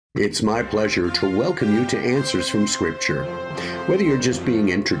It's my pleasure to welcome you to Answers from Scripture. Whether you're just being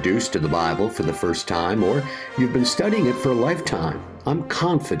introduced to the Bible for the first time or you've been studying it for a lifetime, I'm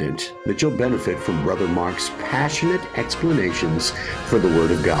confident that you'll benefit from Brother Mark's passionate explanations for the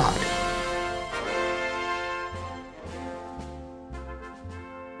Word of God.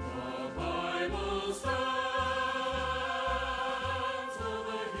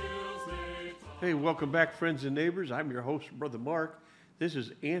 Hey, welcome back, friends and neighbors. I'm your host, Brother Mark. This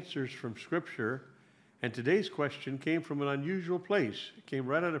is Answers from Scripture, and today's question came from an unusual place. It came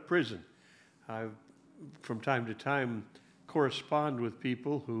right out of prison. I, from time to time, correspond with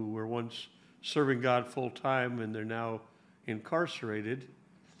people who were once serving God full-time and they're now incarcerated.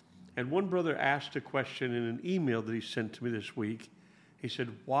 And one brother asked a question in an email that he sent to me this week. He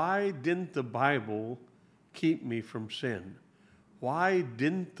said, "Why didn't the Bible keep me from sin? Why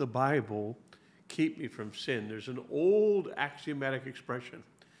didn't the Bible keep me from sin?" There's an old axiomatic expression.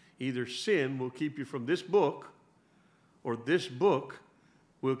 Either sin will keep you from this book, or this book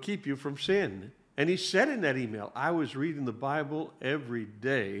will keep you from sin. And he said in that email, I was reading the Bible every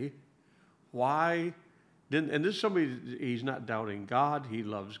day. Why didn't, and this is somebody, he's not doubting God. He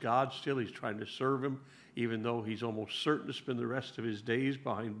loves God still. He's trying to serve him, even though he's almost certain to spend the rest of his days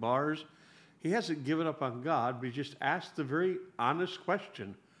behind bars. He hasn't given up on God, but he just asked the very honest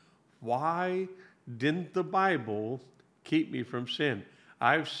question, why didn't the Bible keep me from sin?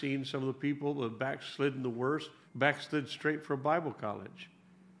 I've seen some of the people that backslid the worst, backslid straight from Bible college.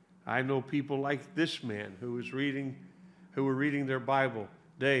 I know people like this man who were reading their Bible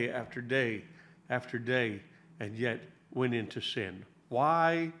day after day after day, and yet went into sin.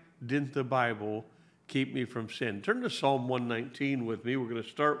 Why didn't the Bible keep me from sin? Turn to Psalm 119 with me. We're going to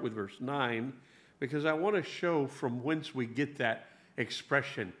start with verse 9, because I want to show from whence we get that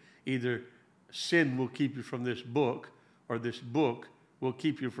expression. Either sin will keep you from this book, or this book will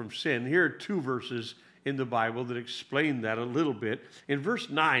keep you from sin. Here are two verses in the Bible that explain that a little bit. In verse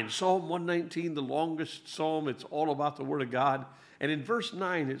 9, Psalm 119, the longest psalm, it's all about the Word of God. And in verse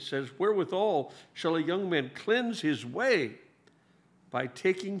 9 it says, "Wherewithal shall a young man cleanse his way? By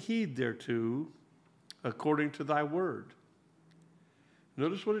taking heed thereto, according to thy word."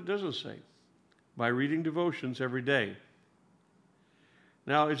 Notice what it doesn't say. By reading devotions every day.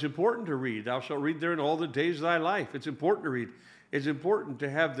 Now, it's important to read. Thou shalt read therein all the days of thy life. It's important to read. It's important to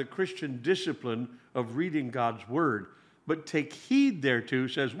have the Christian discipline of reading God's word. But take heed thereto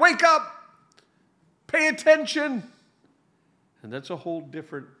says, wake up! Pay attention! And that's a whole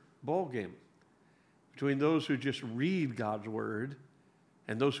different ballgame between those who just read God's word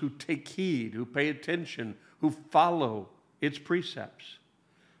and those who take heed, who pay attention, who follow its precepts.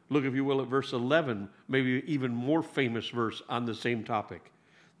 Look, if you will, at verse 11, maybe even more famous verse on the same topic.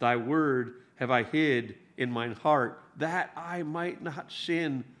 Thy word have I hid in mine heart, that I might not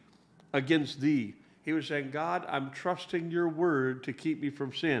sin against thee. He was saying, God, I'm trusting your word to keep me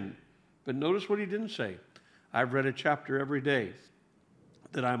from sin. But notice what he didn't say. I've read a chapter every day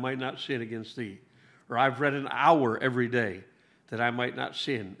that I might not sin against thee. Or I've read an hour every day that I might not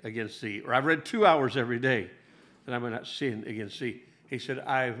sin against thee. Or I've read 2 hours every day that I might not sin against thee. He said,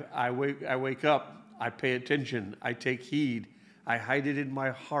 I wake up, I pay attention, I take heed, I hide it in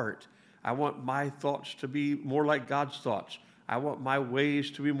my heart. I want my thoughts to be more like God's thoughts. I want my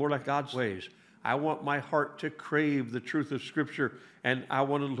ways to be more like God's ways. I want my heart to crave the truth of Scripture, and I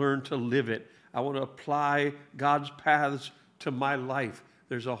want to learn to live it. I want to apply God's paths to my life.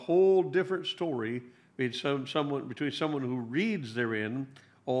 There's a whole different story between someone who reads therein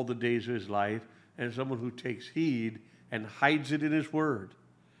all the days of his life and someone who takes heed and hides it in his word.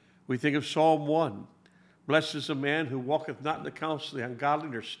 We think of Psalm 1. Blessed is the man who walketh not in the counsel of the ungodly,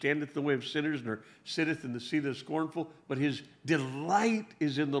 nor standeth in the way of sinners, nor sitteth in the seat of the scornful, but his delight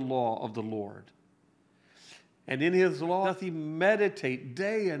is in the law of the Lord. And in his law doth he meditate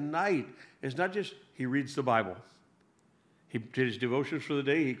day and night. It's not just he reads the Bible. He did his devotions for the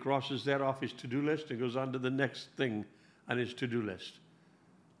day, he crosses that off his to-do list and goes on to the next thing on his to-do list.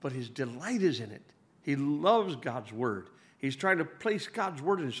 But his delight is in it. He loves God's word. He's trying to place God's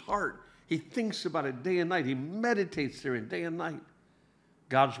word in his heart. He thinks about it day and night. He meditates therein day and night.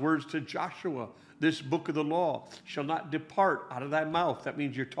 God's words to Joshua, this book of the law shall not depart out of thy mouth. That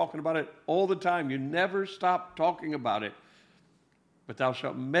means you're talking about it all the time. You never stop talking about it. But thou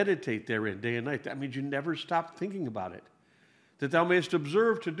shalt meditate therein day and night. That means you never stop thinking about it. That thou mayest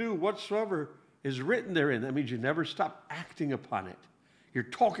observe to do whatsoever is written therein. That means you never stop acting upon it. You're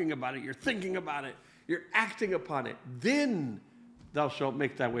talking about it. You're thinking about it. You're acting upon it. Then thou shalt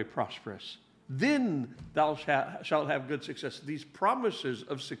make thy way prosperous. Then thou shalt have good success. These promises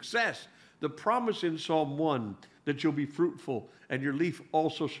of success, the promise in Psalm 1 that you'll be fruitful, and your leaf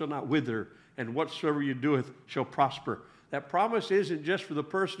also shall not wither, and whatsoever you doeth shall prosper. That promise isn't just for the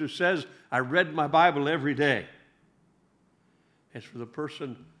person who says, I read my Bible every day. It's for the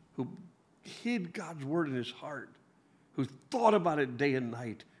person who hid God's word in his heart, who thought about it day and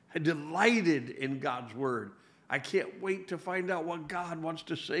night, had delighted in God's word. I can't wait to find out what God wants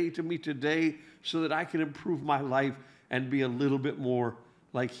to say to me today so that I can improve my life and be a little bit more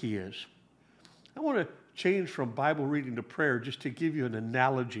like he is. I want to change from Bible reading to prayer just to give you an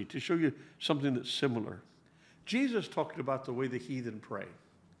analogy, to show you something that's similar. Jesus talked about the way the heathen pray.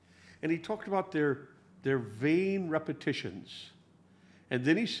 And he talked about their vain repetitions. And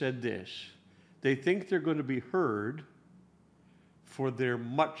then he said this, they think they're going to be heard for their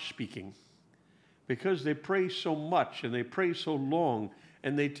much speaking. Because they pray so much and they pray so long,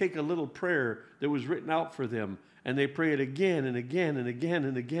 and they take a little prayer that was written out for them, and they pray it again and again and again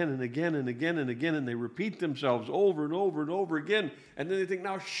and again and again and again and again, and they repeat themselves over and over and over again. And then they think,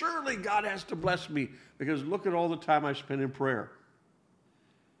 now surely God has to bless me because look at all the time I spent in prayer.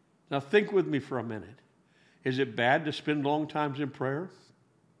 Now think with me for a minute. Is it bad to spend long times in prayer?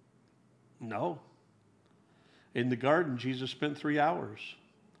 No. In the garden, Jesus spent 3 hours.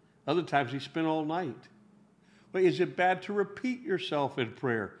 Other times he spent all night. But is it bad to repeat yourself in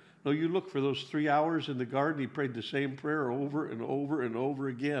prayer? No, you look for those 3 hours in the garden. He prayed the same prayer over and over and over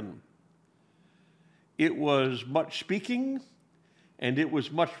again. It was much speaking, and it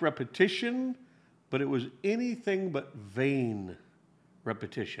was much repetition, but it was anything but vain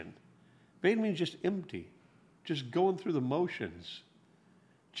repetition. Vain means just empty, just going through the motions.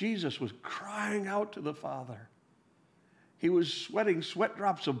 Jesus was crying out to the Father. He was sweating sweat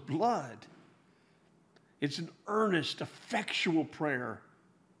drops of blood. It's an earnest, effectual prayer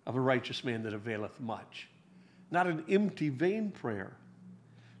of a righteous man that availeth much, not an empty, vain prayer.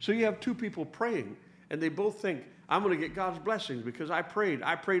 So you have two people praying, and they both think, I'm going to get God's blessings because I prayed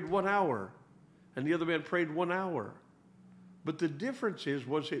 1 hour, and the other man prayed 1 hour. But the difference is,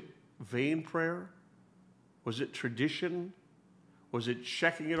 was it vain prayer? Was it tradition? Was it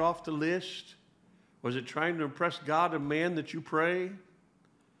checking it off the list? Was it trying to impress God and man that you pray?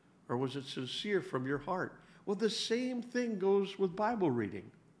 Or was it sincere from your heart? Well, the same thing goes with Bible reading.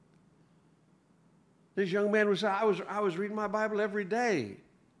 This young man was, I was reading my Bible every day.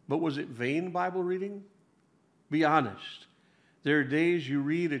 But was it vain Bible reading? Be honest. There are days you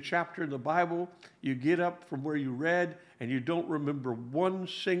read a chapter in the Bible, you get up from where you read, and you don't remember one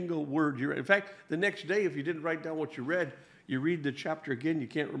single word you read. In fact, the next day, if you didn't write down what you read the chapter again, you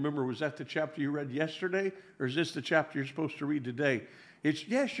can't remember, was that the chapter you read yesterday, or is this the chapter you're supposed to read today? It's,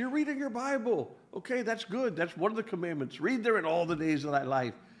 yes, you're reading your Bible. Okay, that's good. That's one of the commandments. Read therein all the days of thy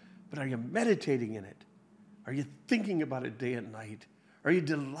life. But are you meditating in it? Are you thinking about it day and night? Are you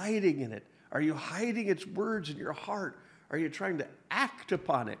delighting in it? Are you hiding its words in your heart? Are you trying to act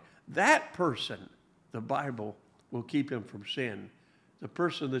upon it? That person, the Bible will keep him from sin. The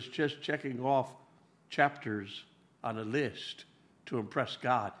person that's just checking off chapters on a list to impress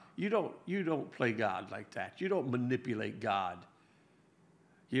God, you don't play God like that. You don't manipulate God.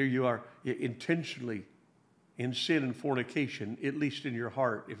 Here you are intentionally in sin and fornication, at least in your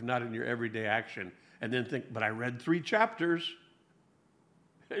heart, if not in your everyday action, and then think, but I read 3 chapters.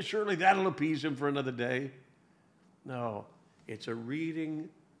 Surely that'll appease him for another day. No, it's a reading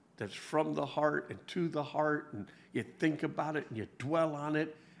that's from the heart and to the heart, and you think about it and you dwell on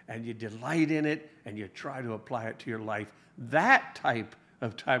it and you delight in it and you try to apply it to your life. That type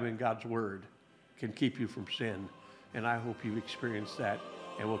of time in God's Word can keep you from sin, and I hope you experience that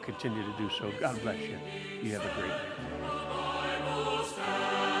and will continue to do so. God bless you. You have a great day.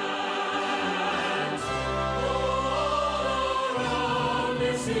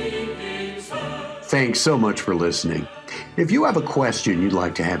 Thanks so much for listening. If you have a question you'd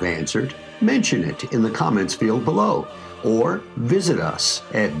like to have answered, mention it in the comments field below, or visit us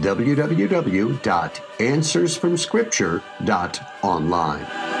at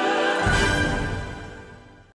www.answersfromscripture.online.